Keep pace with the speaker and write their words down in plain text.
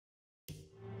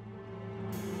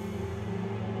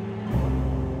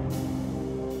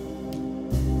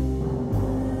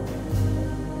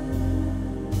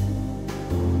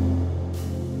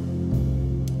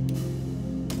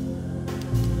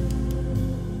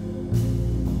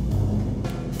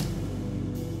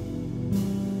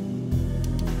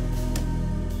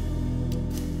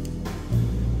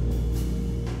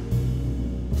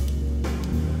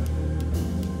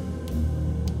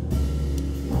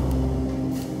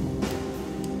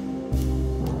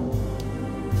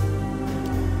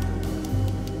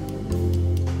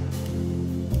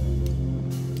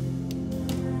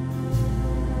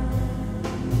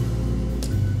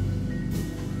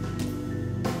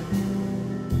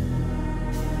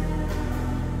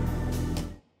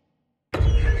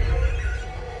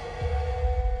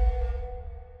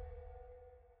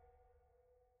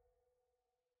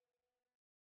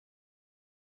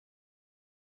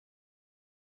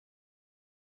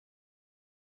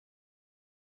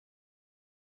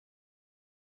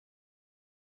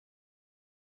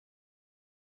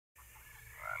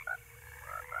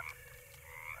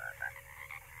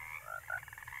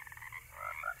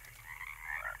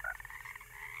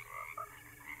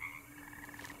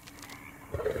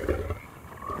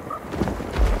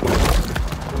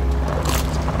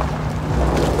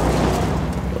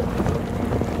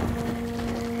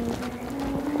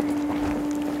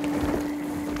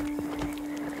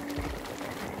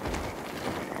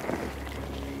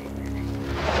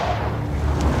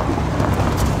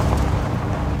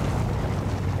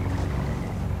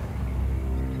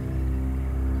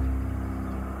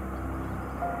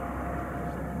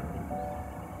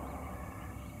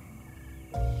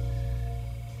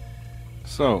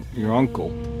So, your uncle.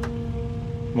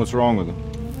 What's wrong with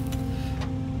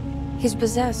him? He's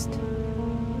possessed.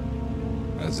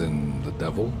 As in the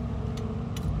devil?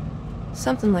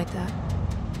 Something like that.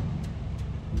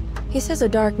 He says a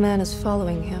dark man is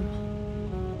following him,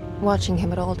 watching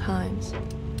him at all times.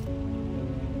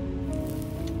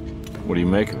 What do you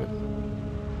make of it?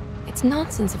 It's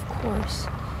nonsense, of course,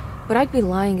 but I'd be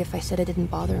lying if I said it didn't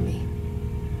bother me.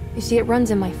 You see, it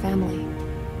runs in my family.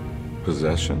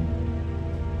 Possession?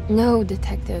 No,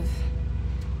 Detective.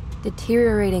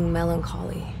 Deteriorating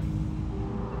melancholy.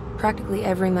 Practically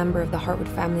every member of the Hartwood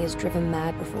family is driven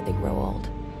mad before they grow old.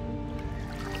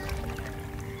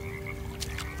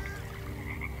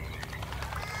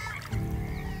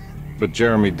 But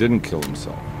Jeremy didn't kill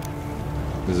himself.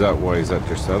 Is that why he's at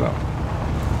your setup?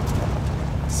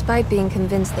 Despite being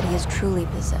convinced that he is truly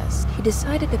possessed, he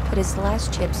decided to put his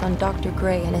last chips on Dr.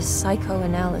 Gray and his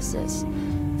psychoanalysis,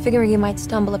 figuring he might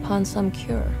stumble upon some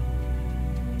cure.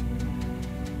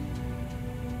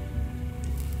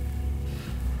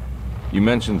 You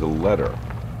mentioned a letter.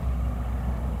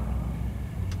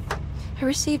 I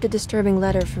received a disturbing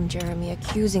letter from Jeremy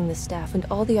accusing the staff and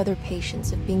all the other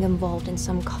patients of being involved in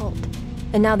some cult.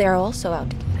 And now they are also out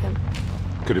to get him.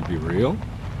 Could it be real?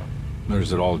 Or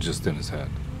is it all just in his head?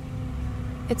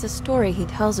 It's a story he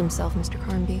tells himself, Mr.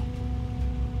 Carnby.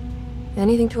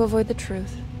 Anything to avoid the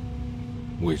truth.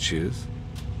 Which is?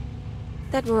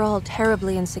 That we're all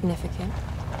terribly insignificant.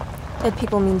 That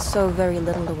people mean so very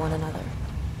little to one another.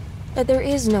 That there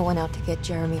is no one out to get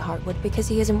Jeremy Hartwood because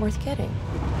he isn't worth getting.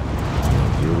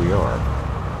 Here we are.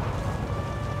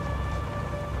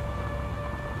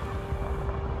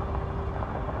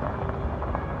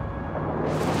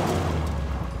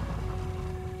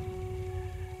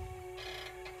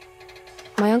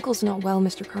 My uncle's not well,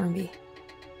 Mr. Carnby.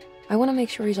 I want to make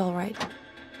sure he's all right.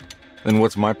 Then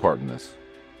what's my part in this?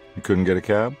 You couldn't get a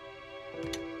cab?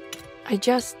 I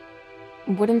just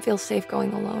wouldn't feel safe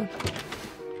going alone.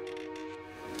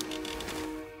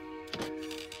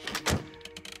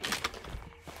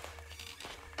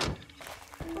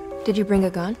 Did you bring a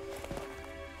gun?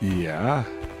 Yeah.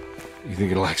 You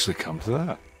think it'll actually come to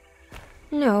that?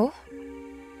 No.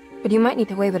 But you might need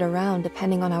to wave it around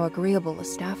depending on how agreeable the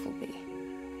staff will be.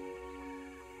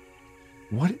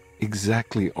 What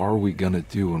exactly are we gonna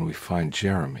do when we find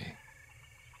Jeremy?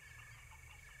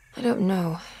 I don't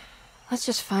know. Let's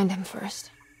just find him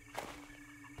first.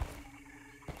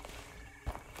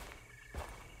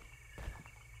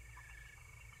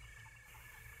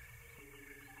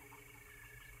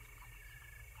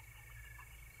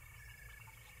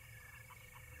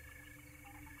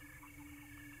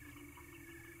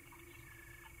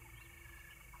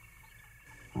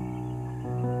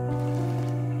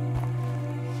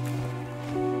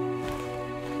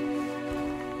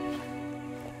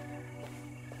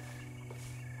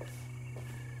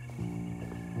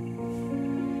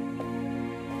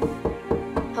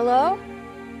 Hello?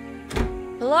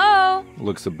 Hello?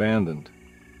 Looks abandoned.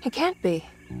 It can't be.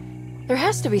 There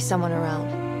has to be someone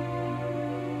around.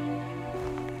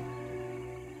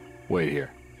 Wait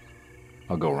here.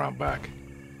 I'll go around back.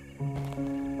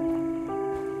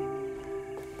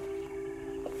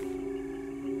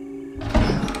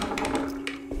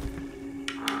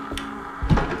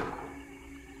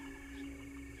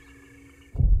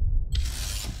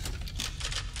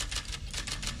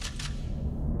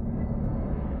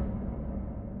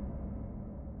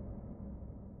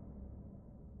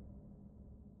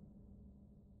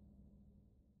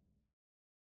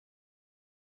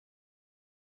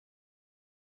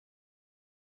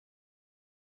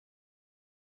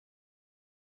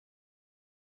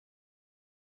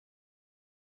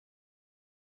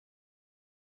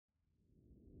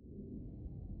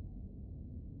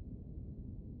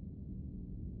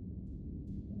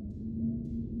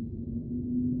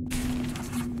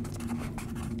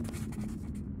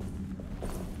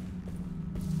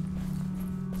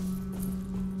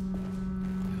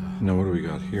 Now what do we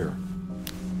got here?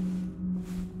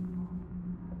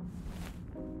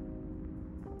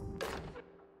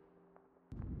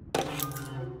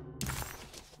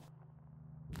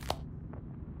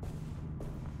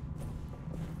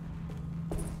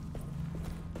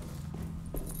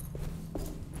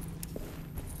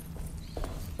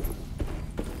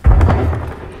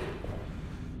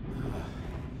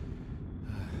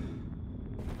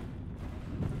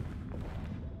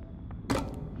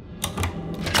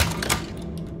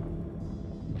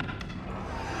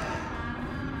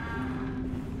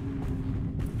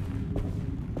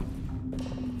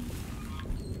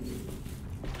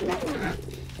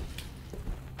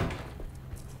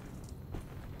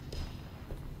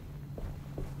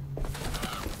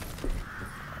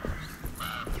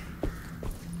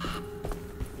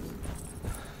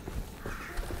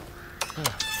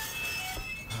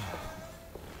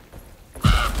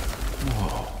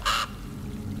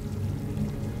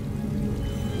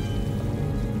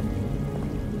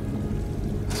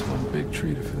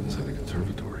 treat if it was at a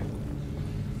conservatory.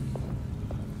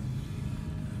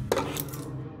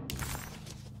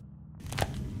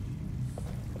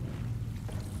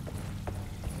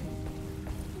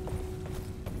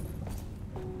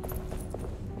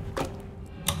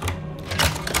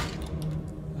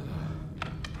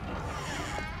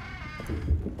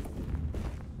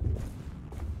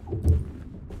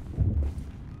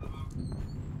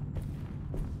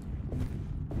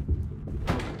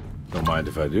 Don't mind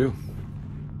if I do.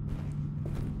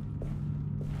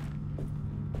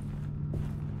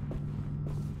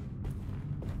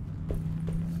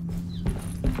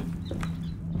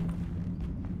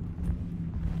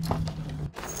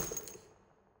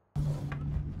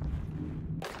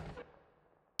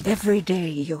 Every day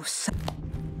you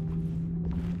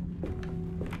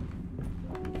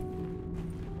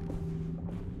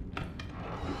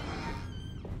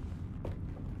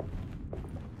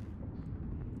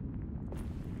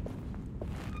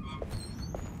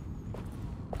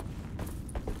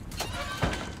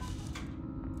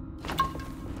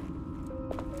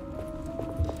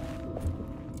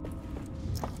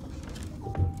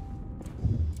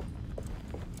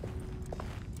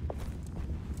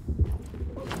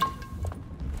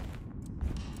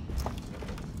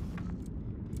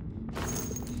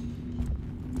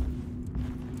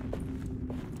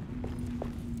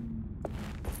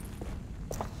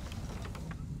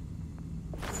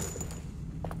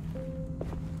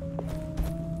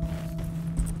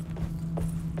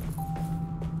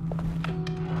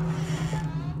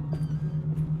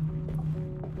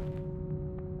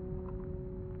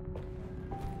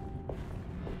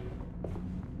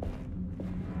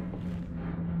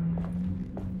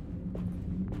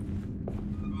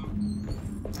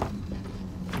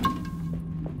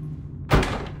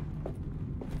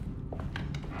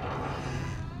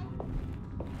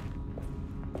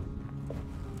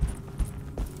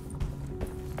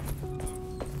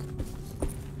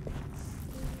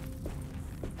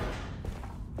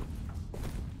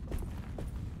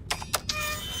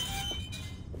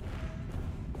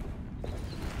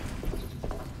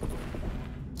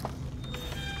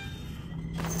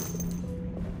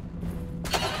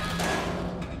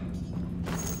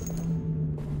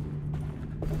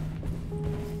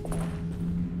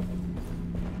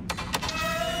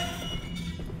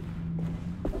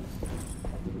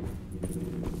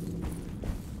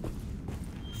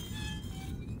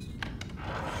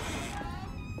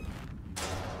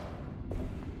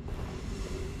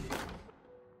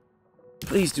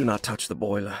Please do not touch the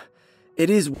boiler. It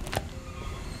is...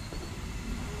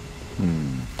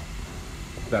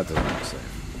 That doesn't look safe.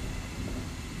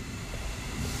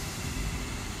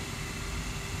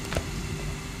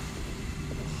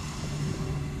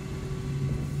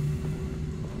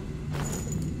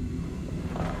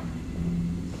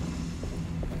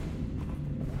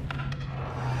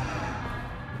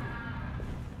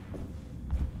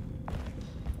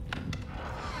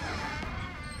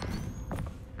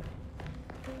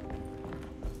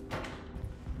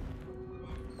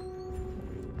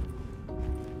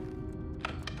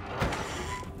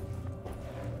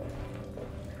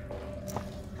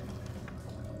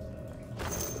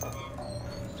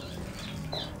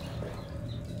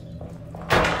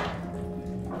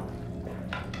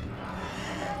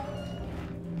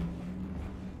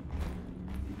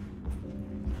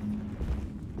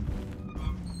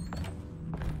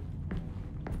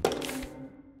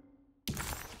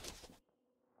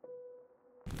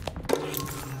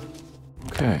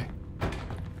 Okay.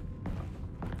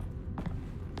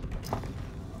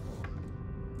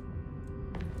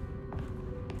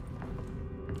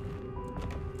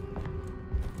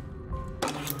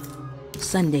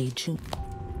 Sunday, June.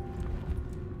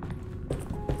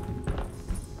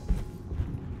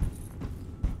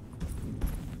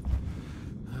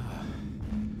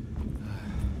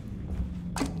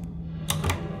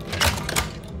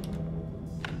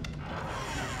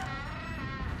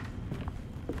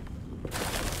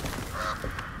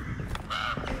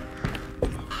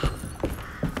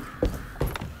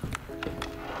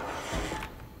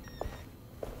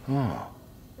 Oh.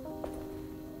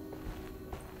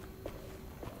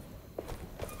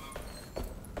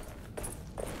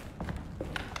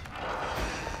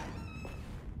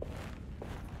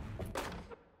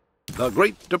 The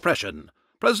Great Depression.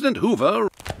 President Hoover...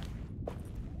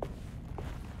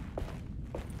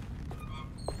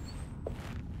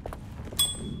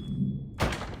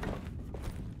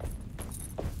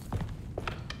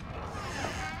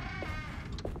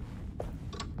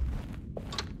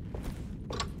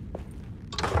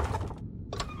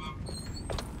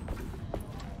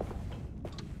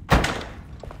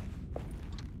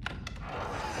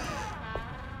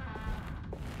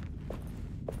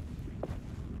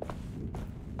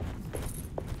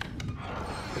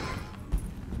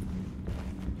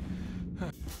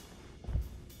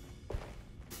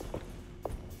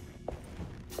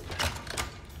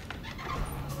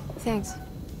 Thanks.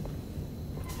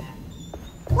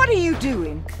 What are you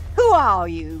doing? Who are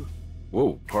you?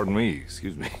 Whoa, pardon me,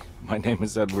 excuse me. My name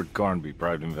is Edward Carnby,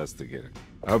 private investigator.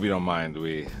 I hope you don't mind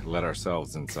we let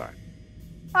ourselves inside.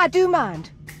 I do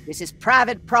mind. This is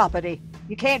private property.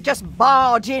 You can't just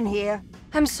barge in here.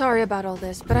 I'm sorry about all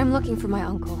this, but I'm looking for my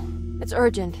uncle. It's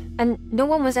urgent, and no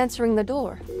one was answering the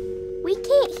door. We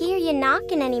can't hear you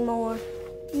knocking anymore.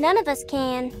 None of us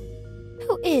can.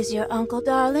 Who is your uncle,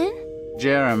 darling?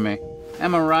 Jeremy.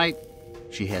 Am I right?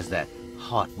 She has that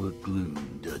Hartwood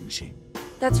gloom, doesn't she?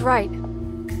 That's right.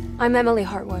 I'm Emily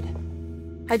Hartwood.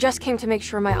 I just came to make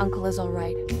sure my uncle is all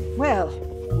right. Well,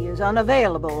 he is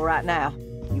unavailable right now.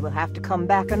 You will have to come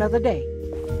back another day.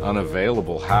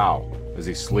 Unavailable? How? Is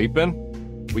he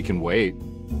sleeping? We can wait.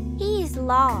 He's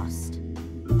lost.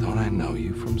 Don't I know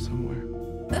you from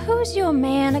somewhere? Who's your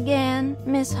man again,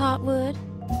 Miss Hartwood?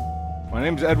 My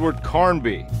name's Edward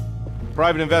Carnby,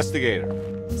 private investigator.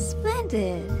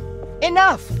 Splendid.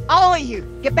 Enough! All of you!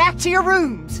 Get back to your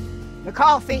rooms!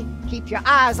 McCarthy, keep your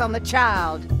eyes on the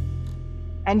child.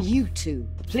 And you two,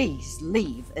 please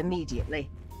leave immediately.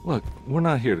 Look, we're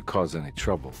not here to cause any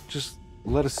trouble. Just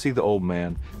let us see the old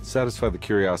man, satisfy the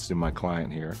curiosity of my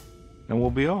client here, and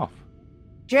we'll be off.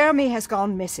 Jeremy has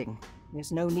gone missing.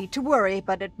 There's no need to worry,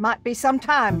 but it might be some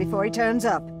time before he turns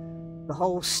up. The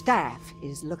whole staff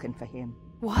is looking for him.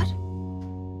 What?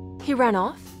 He ran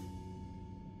off?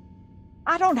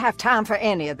 I don't have time for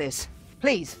any of this.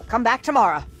 Please, come back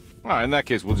tomorrow. All right, in that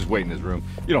case, we'll just wait in his room.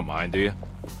 You don't mind, do you?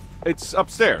 It's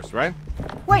upstairs, right?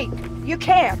 Wait, you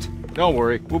can't. Don't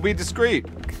worry, we'll be discreet.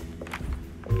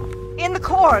 In the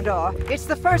corridor. It's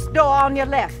the first door on your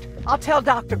left. I'll tell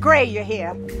Dr. Gray you're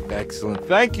here. Excellent.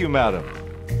 Thank you, madam.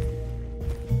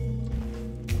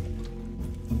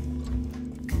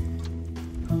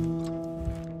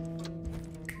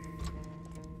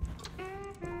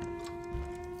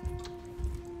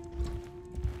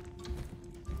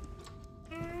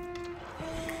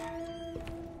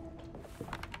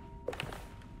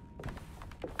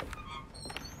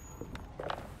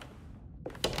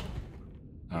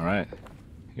 All right,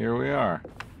 here we are.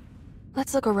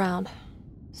 Let's look around.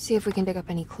 See if we can dig up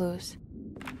any clues.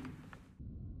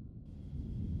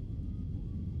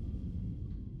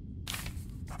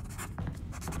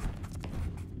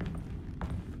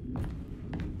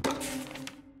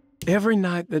 Every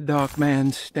night the dark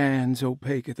man stands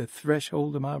opaque at the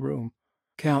threshold of my room,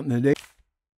 counting the days.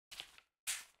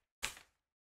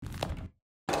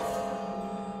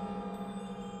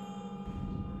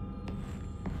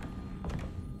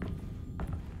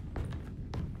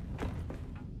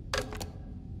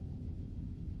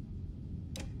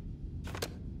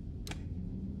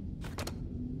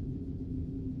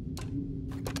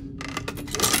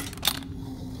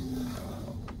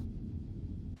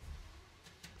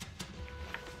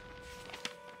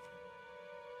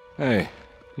 Hey,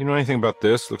 you know anything about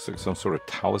this? Looks like some sort of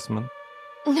talisman.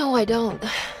 No, I don't.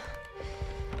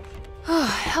 Oh,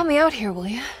 help me out here, will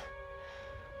you?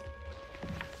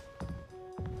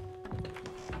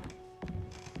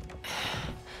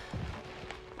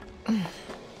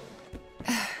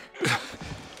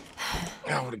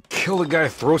 I would kill the guy,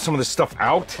 throw some of this stuff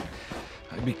out.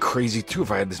 I'd be crazy too if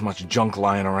I had this much junk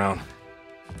lying around.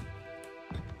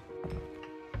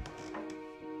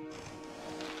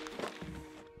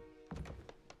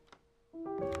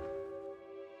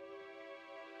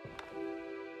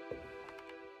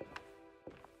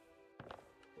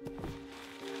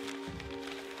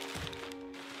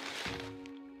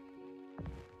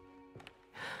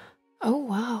 Oh,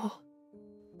 wow.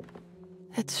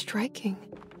 That's striking.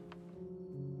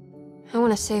 I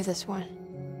want to save this one.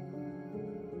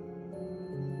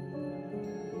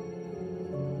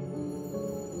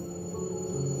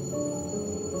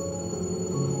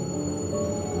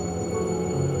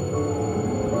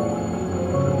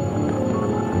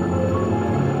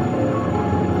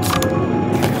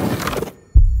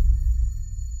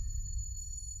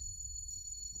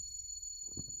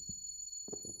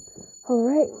 All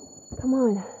right. Come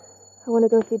on. I want to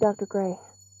go see Dr. Gray.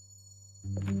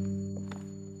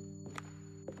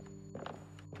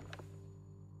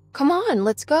 Come on,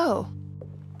 let's go.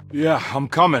 Yeah, I'm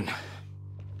coming.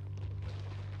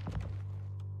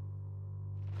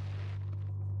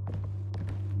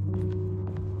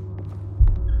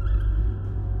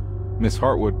 Miss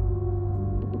Hartwood.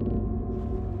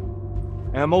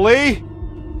 Emily?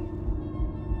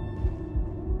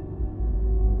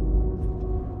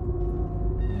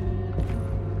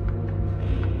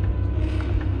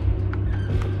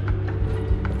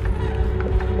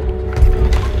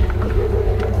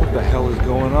 What the hell is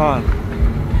going on?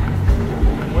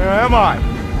 Where am I?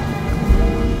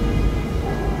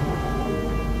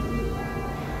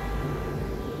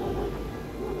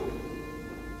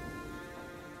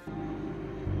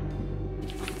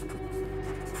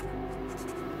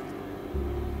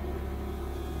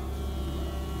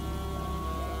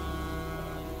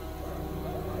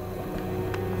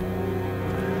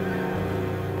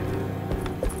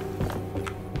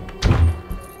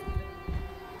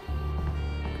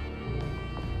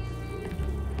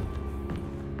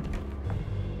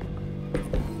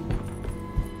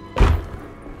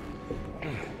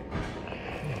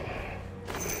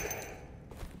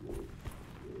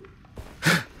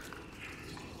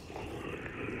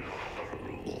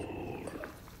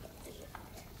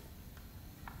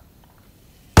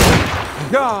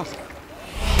 Yeah.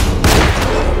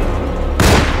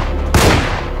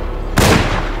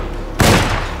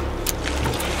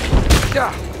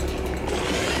 Yeah.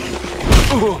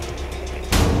 Ooh.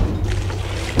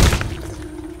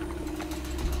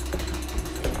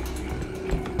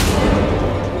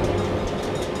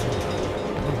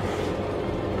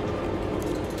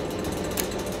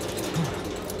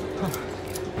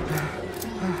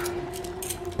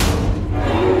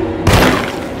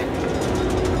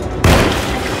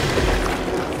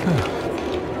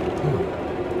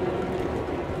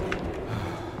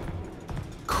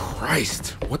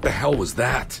 Christ, what the hell was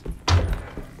that?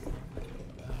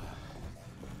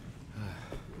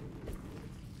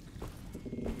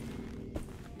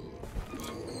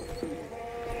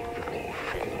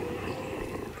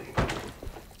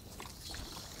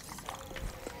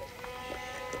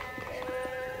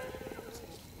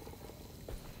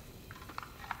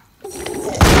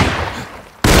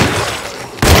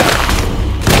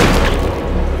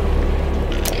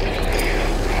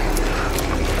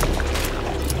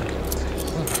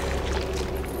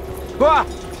 Ah!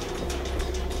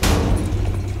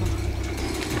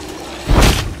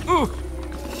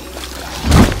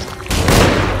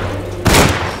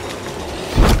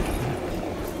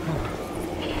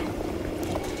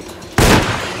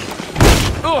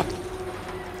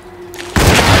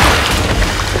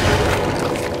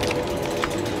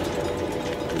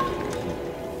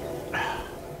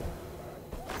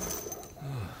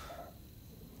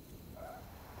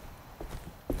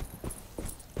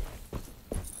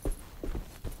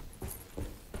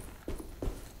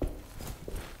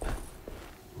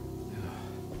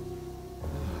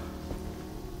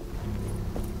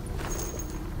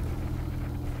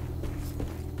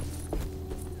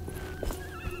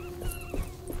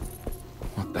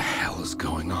 What the hell is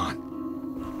going on?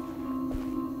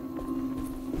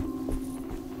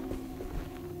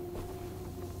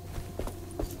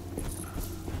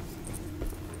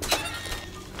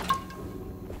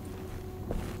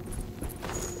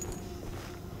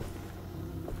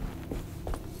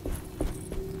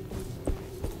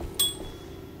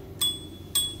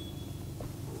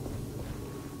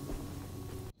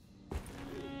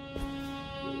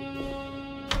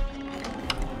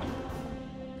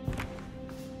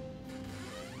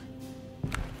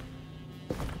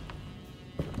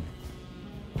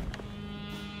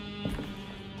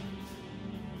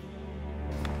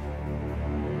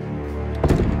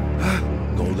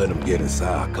 Don't let them get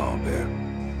inside, compare.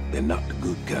 They're not the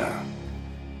good kind.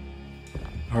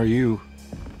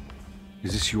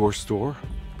 Is this your store?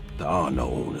 There are no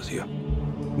owners here.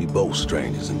 We both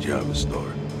strangers in Jeremy's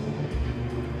store.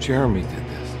 Jeremy did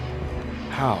this.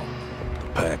 How? The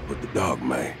pact with the dog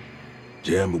man.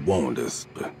 Jeremy warned us,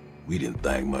 but we didn't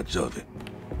think much of it.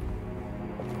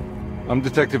 I'm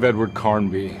Detective Edward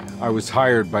Carnby. I was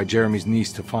hired by Jeremy's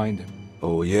niece to find him.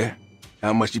 Oh, yeah?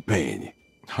 How much you paying you?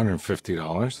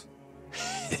 $150.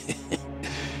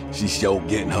 She's sure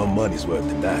getting her money's worth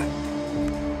tonight.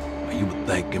 Are you a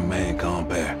thinking man,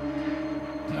 compare?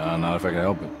 No, not if I can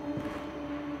help it.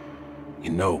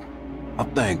 You know, I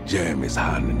think Jeremy's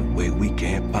hiding in a way we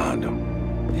can't find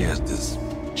him. He has this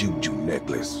juju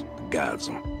necklace that guides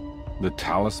him. The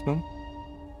talisman?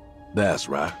 That's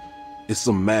right. It's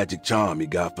some magic charm he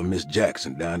got from Miss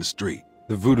Jackson down the street.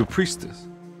 The voodoo priestess?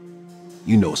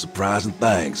 You know surprising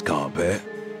things, compare.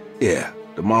 Yeah,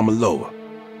 the Mama Loa.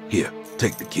 Here,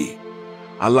 take the key.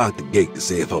 I locked the gate to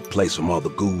save her place from all the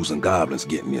ghouls and goblins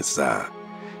getting inside.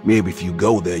 Maybe if you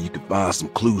go there, you can find some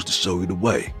clues to show you the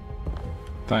way.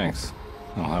 Thanks.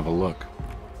 I'll have a look.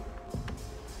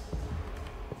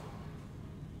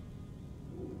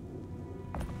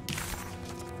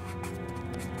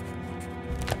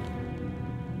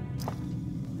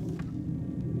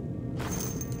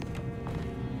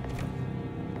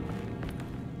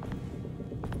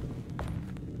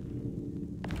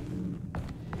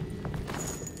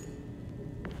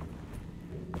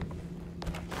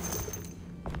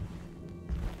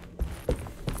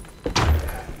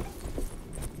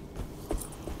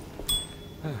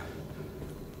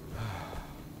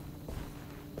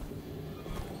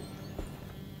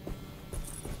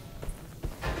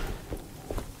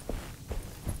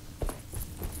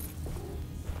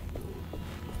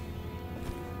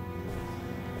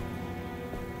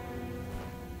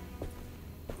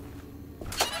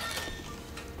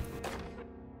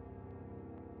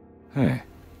 Hey.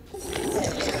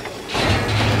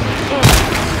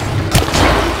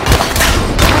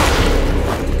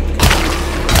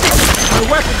 My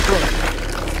weapon broke!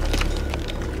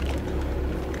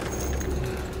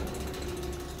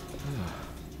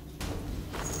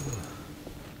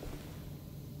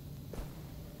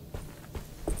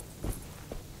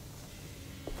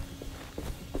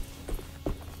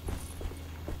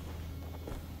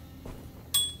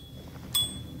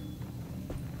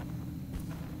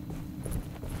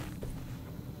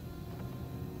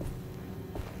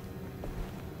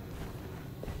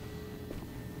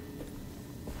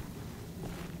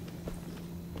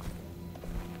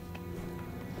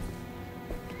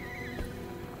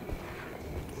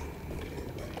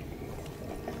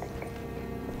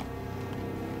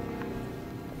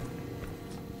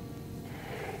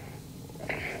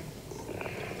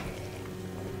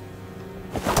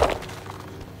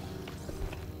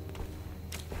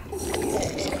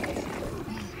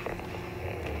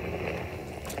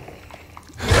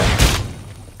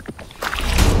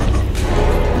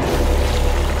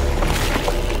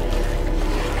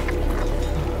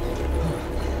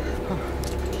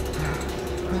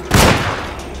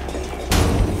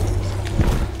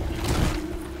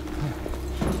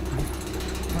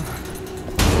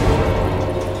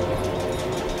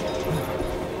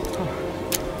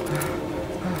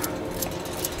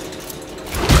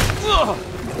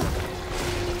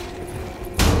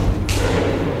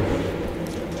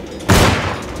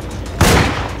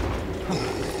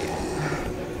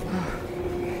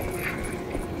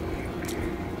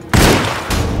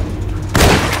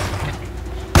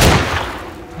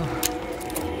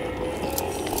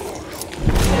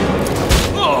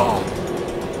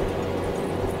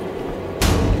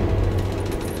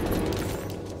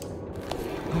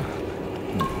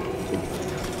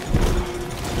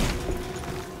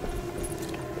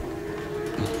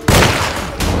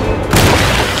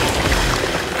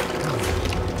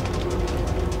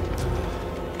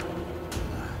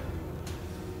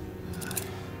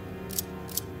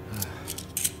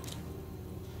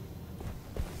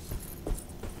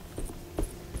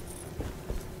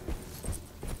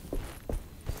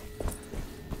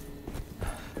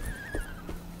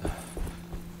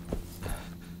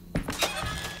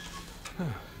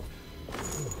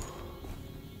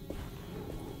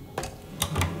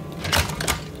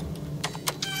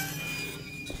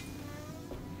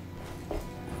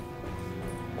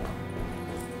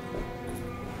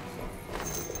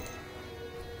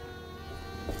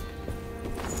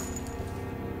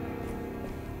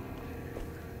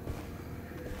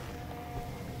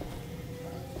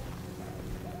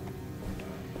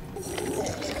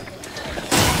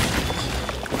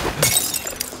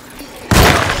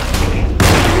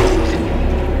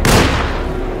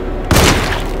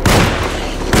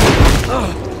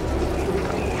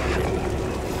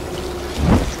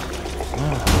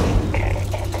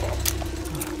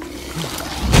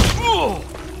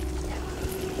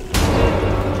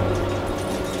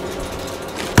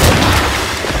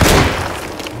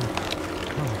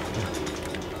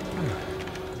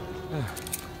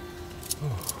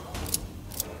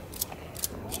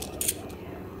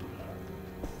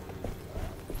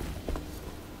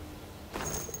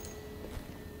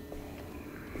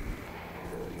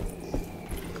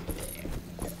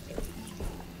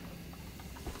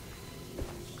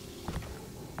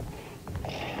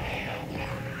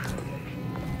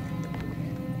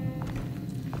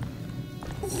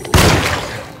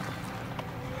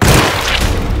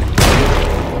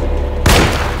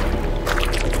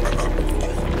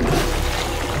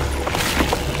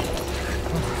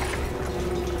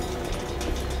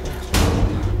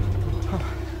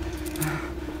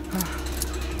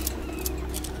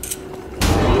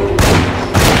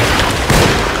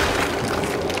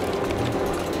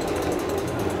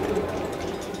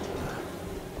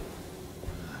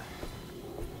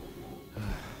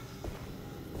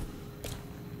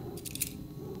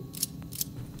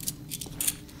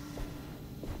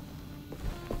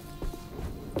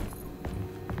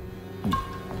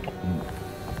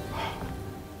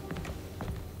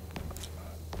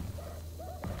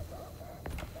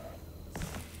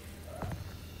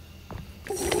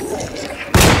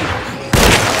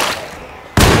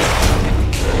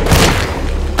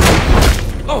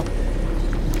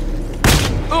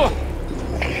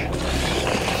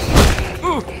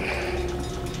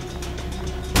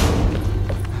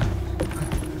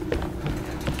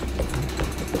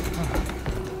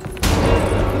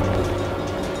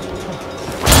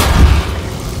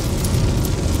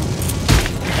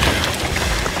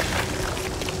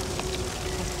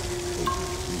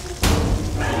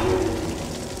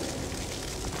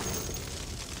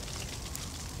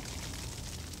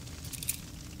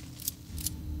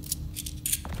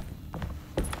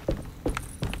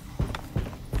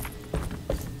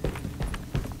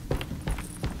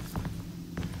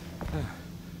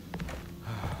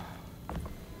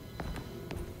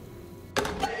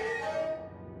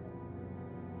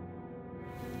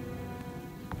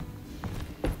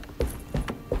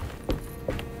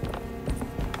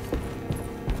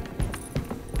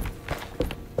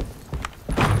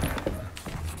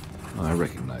 I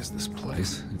recognize this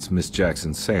place. It's Miss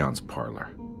Jackson's seance parlor.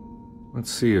 Let's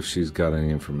see if she's got any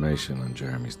information on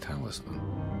Jeremy's talisman.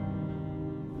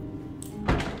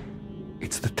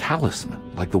 It's the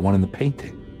talisman, like the one in the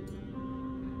painting.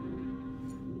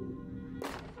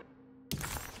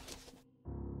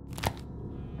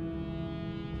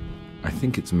 I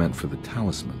think it's meant for the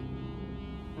talisman.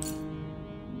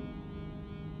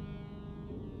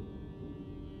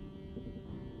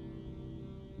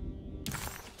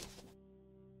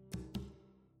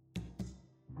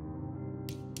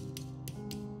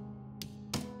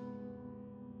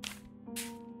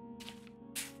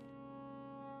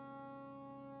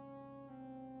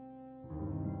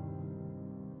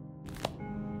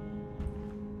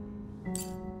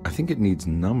 I think it needs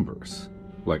numbers,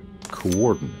 like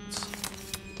coordinates.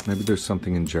 Maybe there's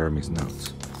something in Jeremy's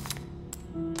notes.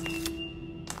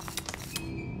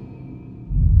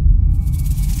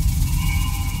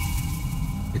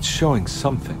 It's showing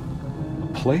something.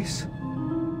 A place?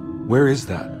 Where is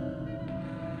that?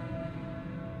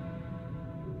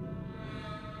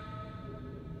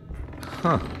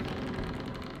 Huh.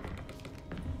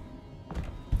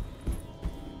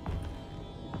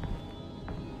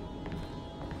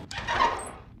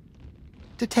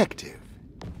 Detective,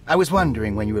 I was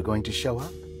wondering when you were going to show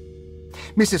up.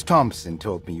 Mrs. Thompson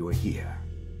told me you were here.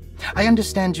 I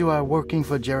understand you are working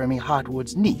for Jeremy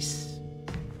Hartwood's niece.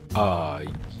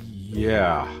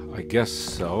 Yeah, I guess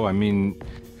so. I mean,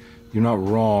 you're not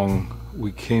wrong.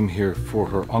 We came here for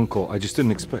her uncle. I just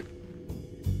didn't expect...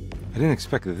 I didn't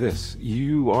expect this.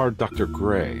 You are Dr.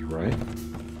 Gray, right?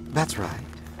 That's right.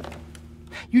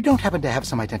 You don't happen to have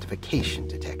some identification,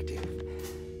 Detective.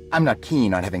 I'm not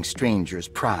keen on having strangers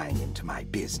prying into my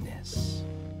business.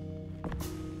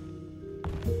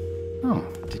 Oh,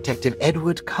 Detective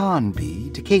Edward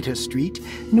Carnby, Decatur Street,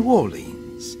 New Orleans.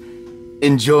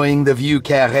 Enjoying the Vieux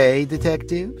Carré,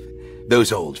 Detective?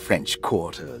 Those old French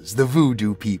quarters, the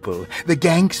voodoo people, the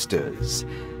gangsters.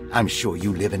 I'm sure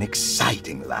you live an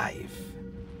exciting life.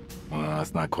 Well,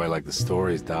 it's not quite like the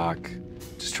stories, Doc.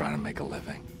 Just trying to make a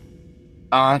living.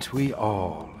 Aren't we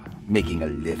all making a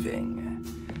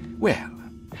living? Well,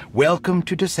 welcome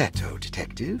to Deseto,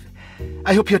 Detective.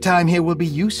 I hope your time here will be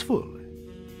useful.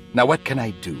 Now, what can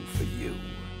I do for you?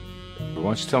 Why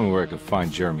don't you tell me where I can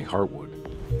find Jeremy Hartwood?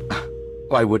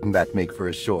 Why wouldn't that make for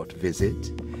a short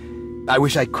visit? I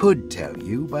wish I could tell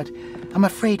you, but I'm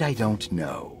afraid I don't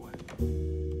know.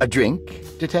 A drink,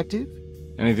 Detective?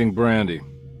 Anything brandy.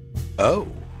 Oh,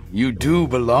 you do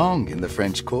belong in the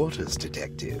French quarters,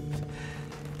 Detective.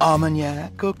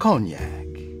 Armagnac or cognac?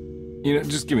 You know,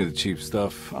 just give me the cheap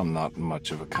stuff. I'm not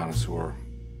much of a connoisseur.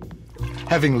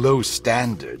 Having low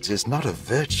standards is not a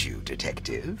virtue,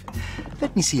 Detective.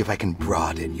 Let me see if I can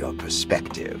broaden your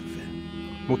perspective.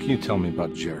 What can you tell me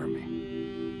about Jeremy?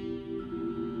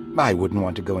 I wouldn't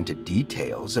want to go into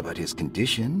details about his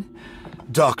condition.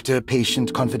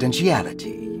 Doctor-patient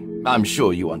confidentiality. I'm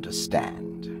sure you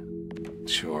understand.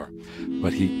 Sure,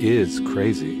 but he is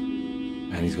crazy,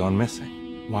 and he's gone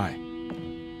missing. Why?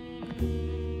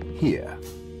 Here,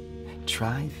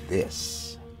 try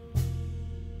this.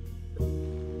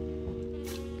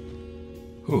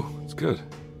 Ooh, it's good.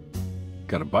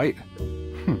 Got a bite?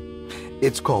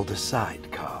 It's called a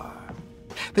sidecar.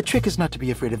 The trick is not to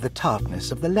be afraid of the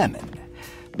tartness of the lemon.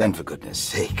 Then, for goodness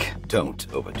sake, don't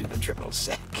overdo the triple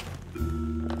sec.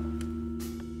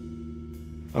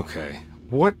 Okay,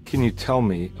 what can you tell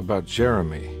me about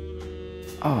Jeremy?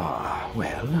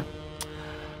 Well,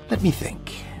 let me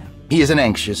think. He is an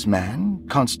anxious man,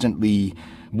 constantly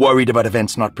worried about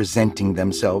events not presenting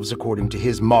themselves according to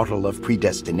his model of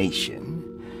predestination.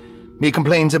 He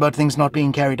complains about things not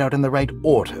being carried out in the right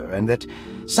order, and that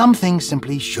some things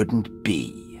simply shouldn't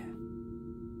be.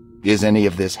 Is any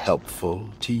of this helpful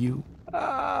to you?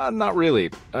 Not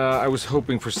really. I was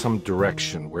hoping for some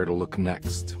direction where to look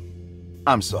next.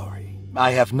 I'm sorry.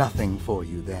 I have nothing for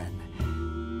you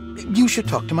then. You should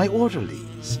talk to my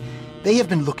orderlies. They have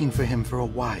been looking for him for a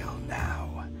while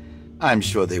now. I'm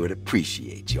sure they would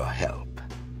appreciate your help.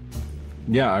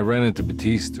 Yeah, I ran into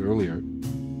Batiste earlier.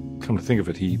 Come to think of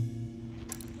it, he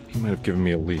might have given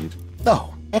me a lead.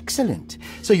 Oh, excellent.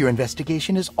 So your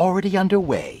investigation is already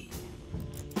underway.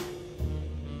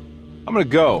 I'm gonna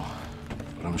go,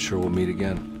 but I'm sure we'll meet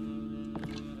again.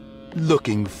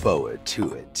 Looking forward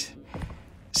to it.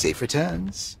 Safe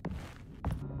returns.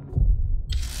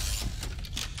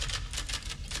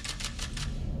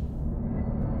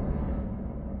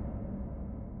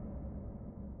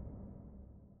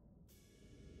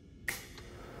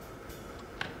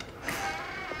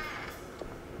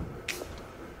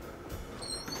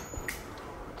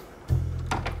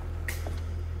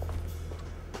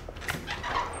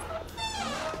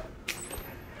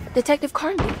 Detective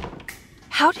Carnby,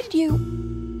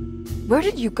 where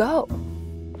did you go?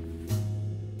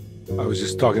 I was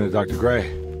just talking to Dr.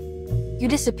 Gray. You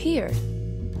disappeared.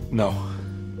 No,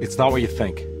 it's not what you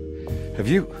think. Have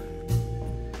you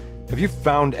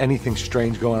found anything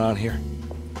strange going on here?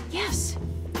 Yes.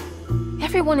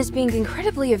 Everyone is being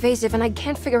incredibly evasive and I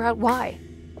can't figure out why.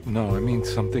 No, I mean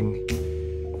something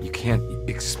you can't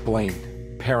explain.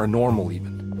 Paranormal,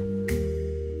 even.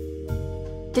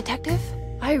 Detective,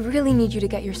 I really need you to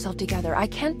get yourself together. I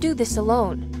can't do this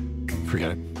alone.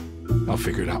 Forget it. I'll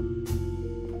figure it out.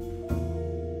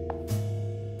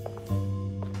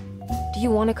 Do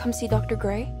you want to come see Dr.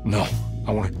 Gray? No,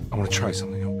 I want to try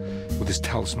something. With this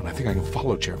talisman, I think I can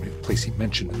follow Jeremy to the place he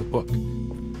mentioned in the book.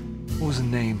 What was the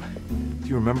name? Do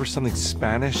you remember something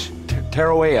Spanish?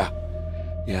 Teruella.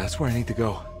 Yeah, that's where I need to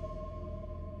go.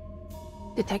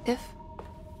 Detective,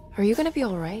 Are you gonna be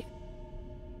alright?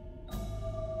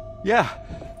 Yeah,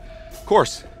 of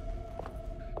course.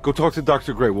 Go talk to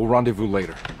Dr. Gray. We'll rendezvous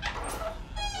later.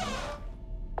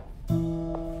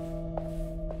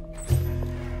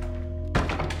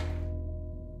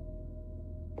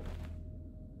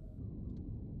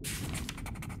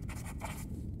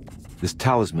 This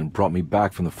talisman brought me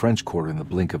back from the French Quarter in the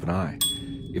blink of an eye.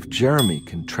 If Jeremy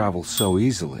can travel so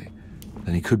easily,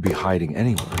 then he could be hiding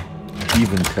anywhere,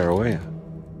 even Teruea.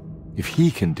 If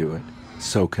he can do it,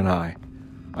 so can I.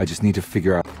 I just need to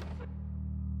figure out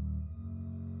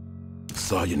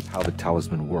how the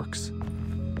talisman works.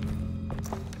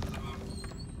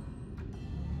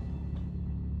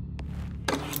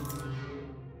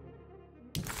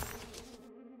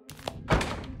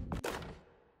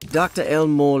 Dr.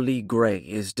 Elmore Lee Gray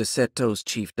is DeSeto's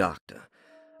chief doctor.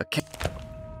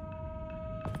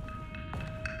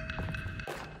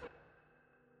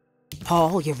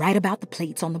 Paul, you're right about the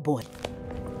plates on the board.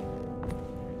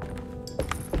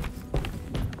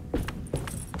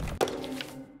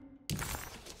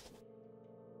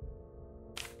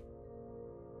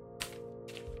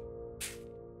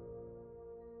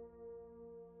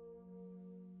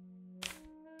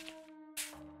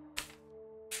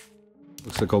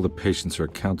 Looks like all the patients are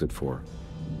accounted for,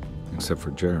 except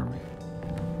for Jeremy.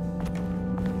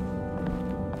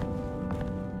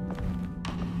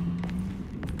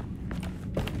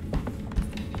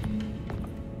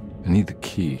 I need the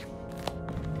key.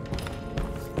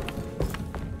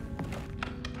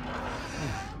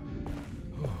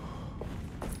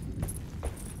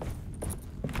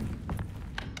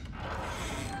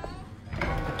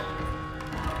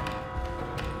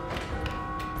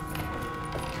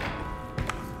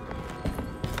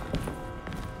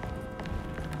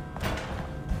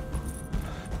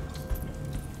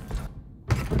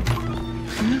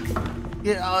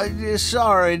 Yeah,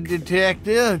 sorry,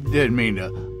 Detective. Didn't mean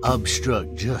to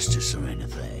obstruct justice or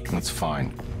anything. That's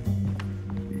fine.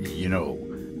 You know,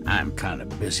 I'm kind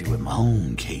of busy with my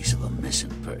own case of a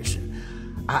missing person.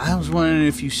 I was wondering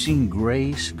if you've seen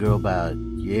Grace, a girl about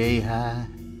yay high?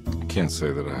 I can't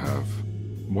say that I have.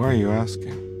 Why are you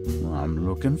asking? Well, I'm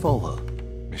looking for her.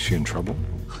 Is she in trouble?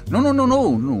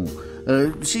 No.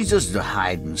 She's just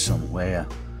hiding somewhere.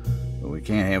 But we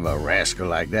can't have a rascal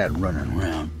like that running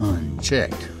around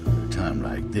unchecked at a time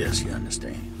like this, you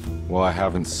understand? Well, I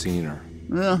haven't seen her.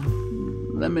 Well,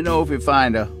 let me know if you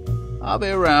find her. I'll be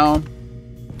around.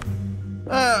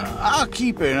 I'll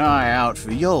keep an eye out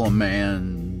for your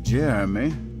man,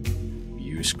 Jeremy.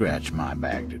 You scratch my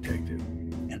back, Detective,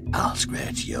 and I'll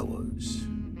scratch yours.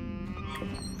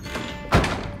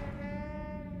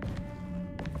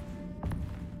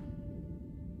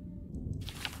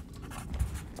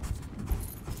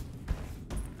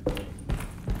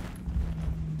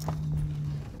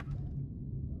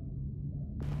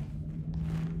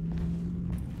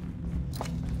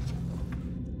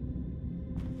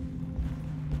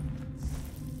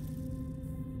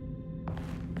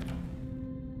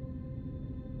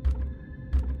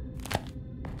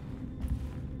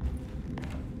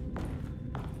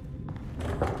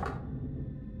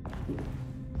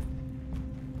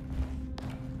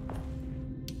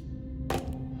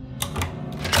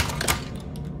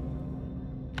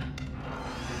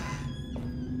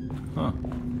 Huh.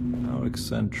 How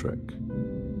eccentric.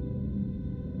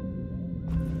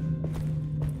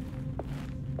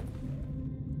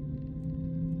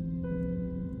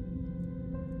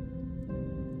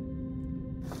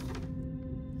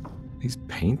 These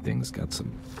paintings got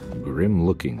some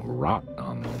grim-looking rot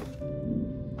on them.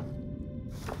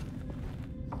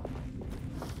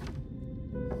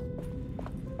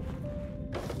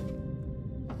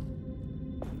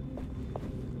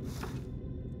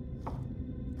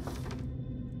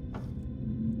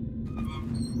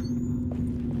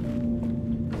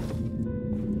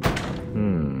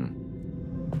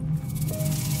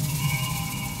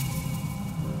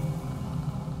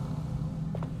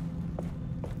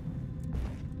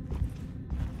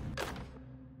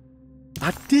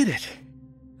 I did it!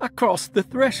 I crossed the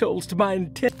thresholds to my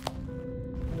intent.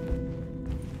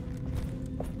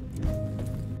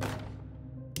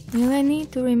 Will I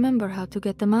need to remember how to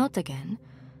get them out again?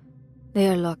 They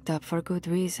are locked up for good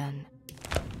reason.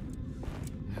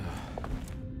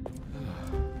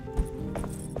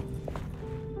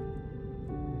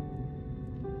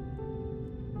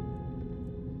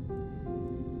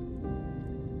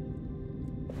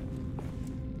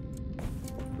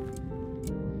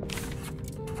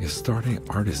 Starting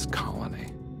artist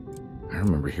colony. I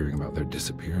remember hearing about their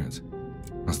disappearance.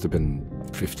 Must have been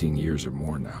 15 years or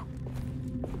more now.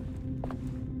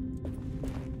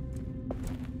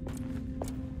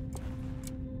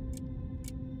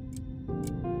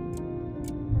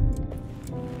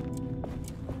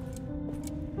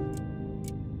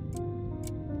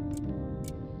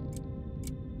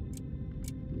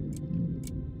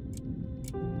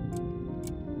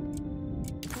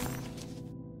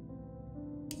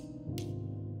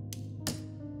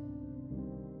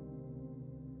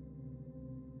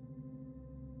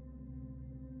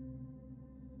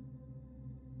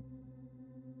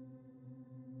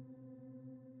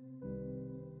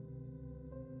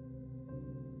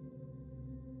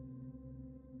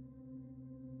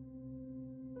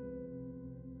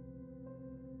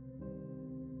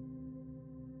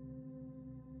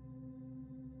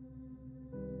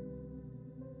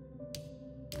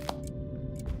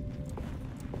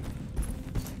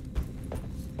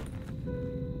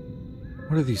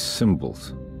 What are these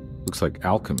symbols? Looks like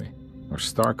alchemy, or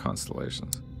star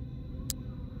constellations.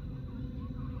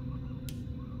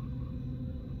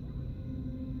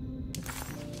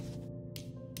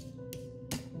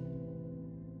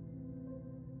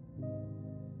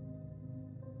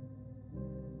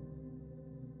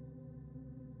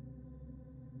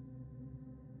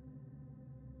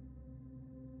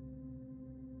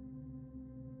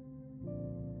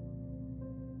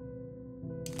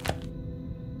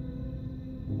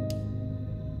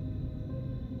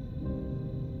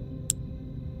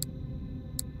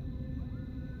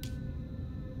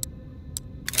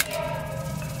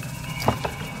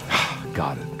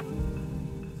 Got it.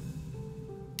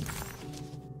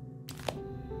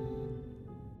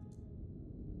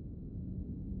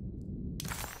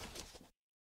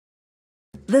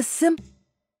 The sim...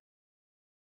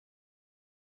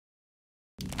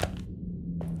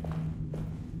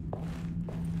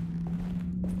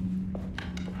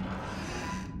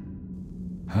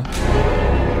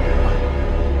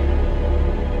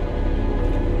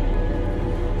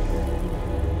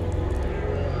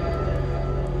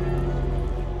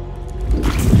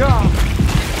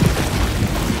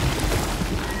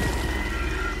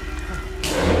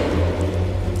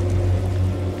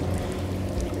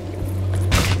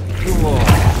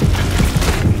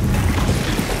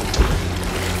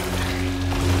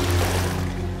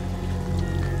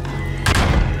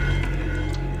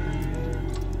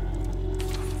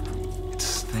 It's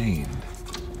stained.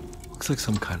 Looks like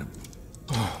some kind of...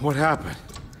 Oh, what happened?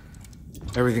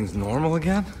 Everything's normal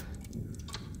again?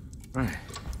 Right.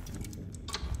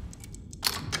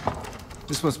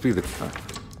 This must be the...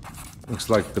 looks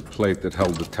like the plate that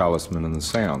held the talisman in the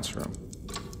seance room.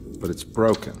 But it's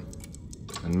broken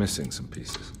and missing some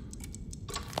pieces.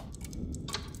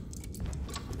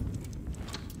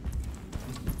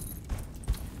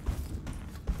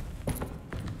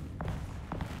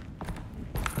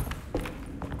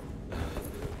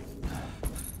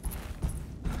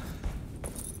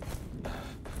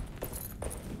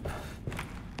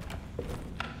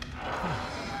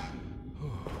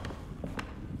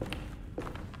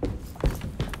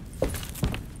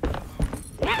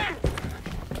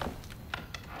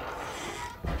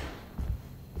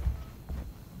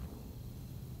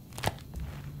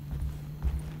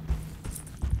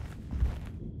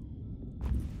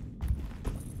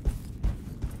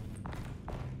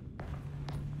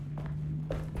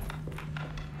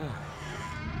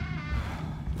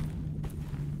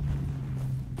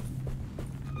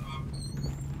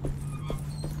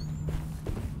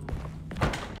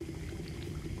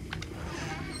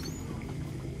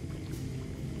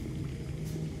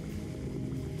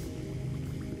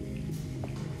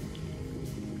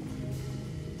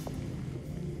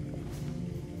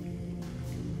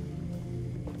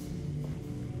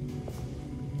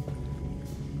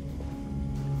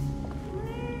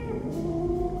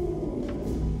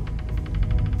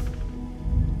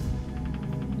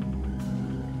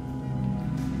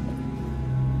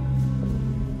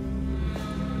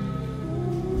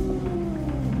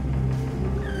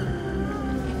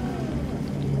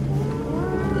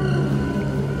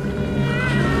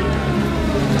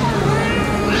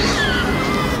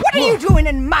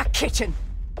 In my kitchen.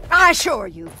 I assure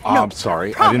you. No, I'm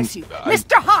sorry. Promise you.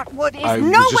 Mr. Hotwood is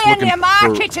nowhere near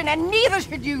my kitchen, and neither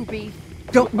should you be.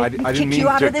 Don't make me kick you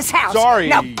out of this house. Sorry.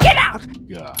 Now get out!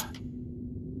 Yeah.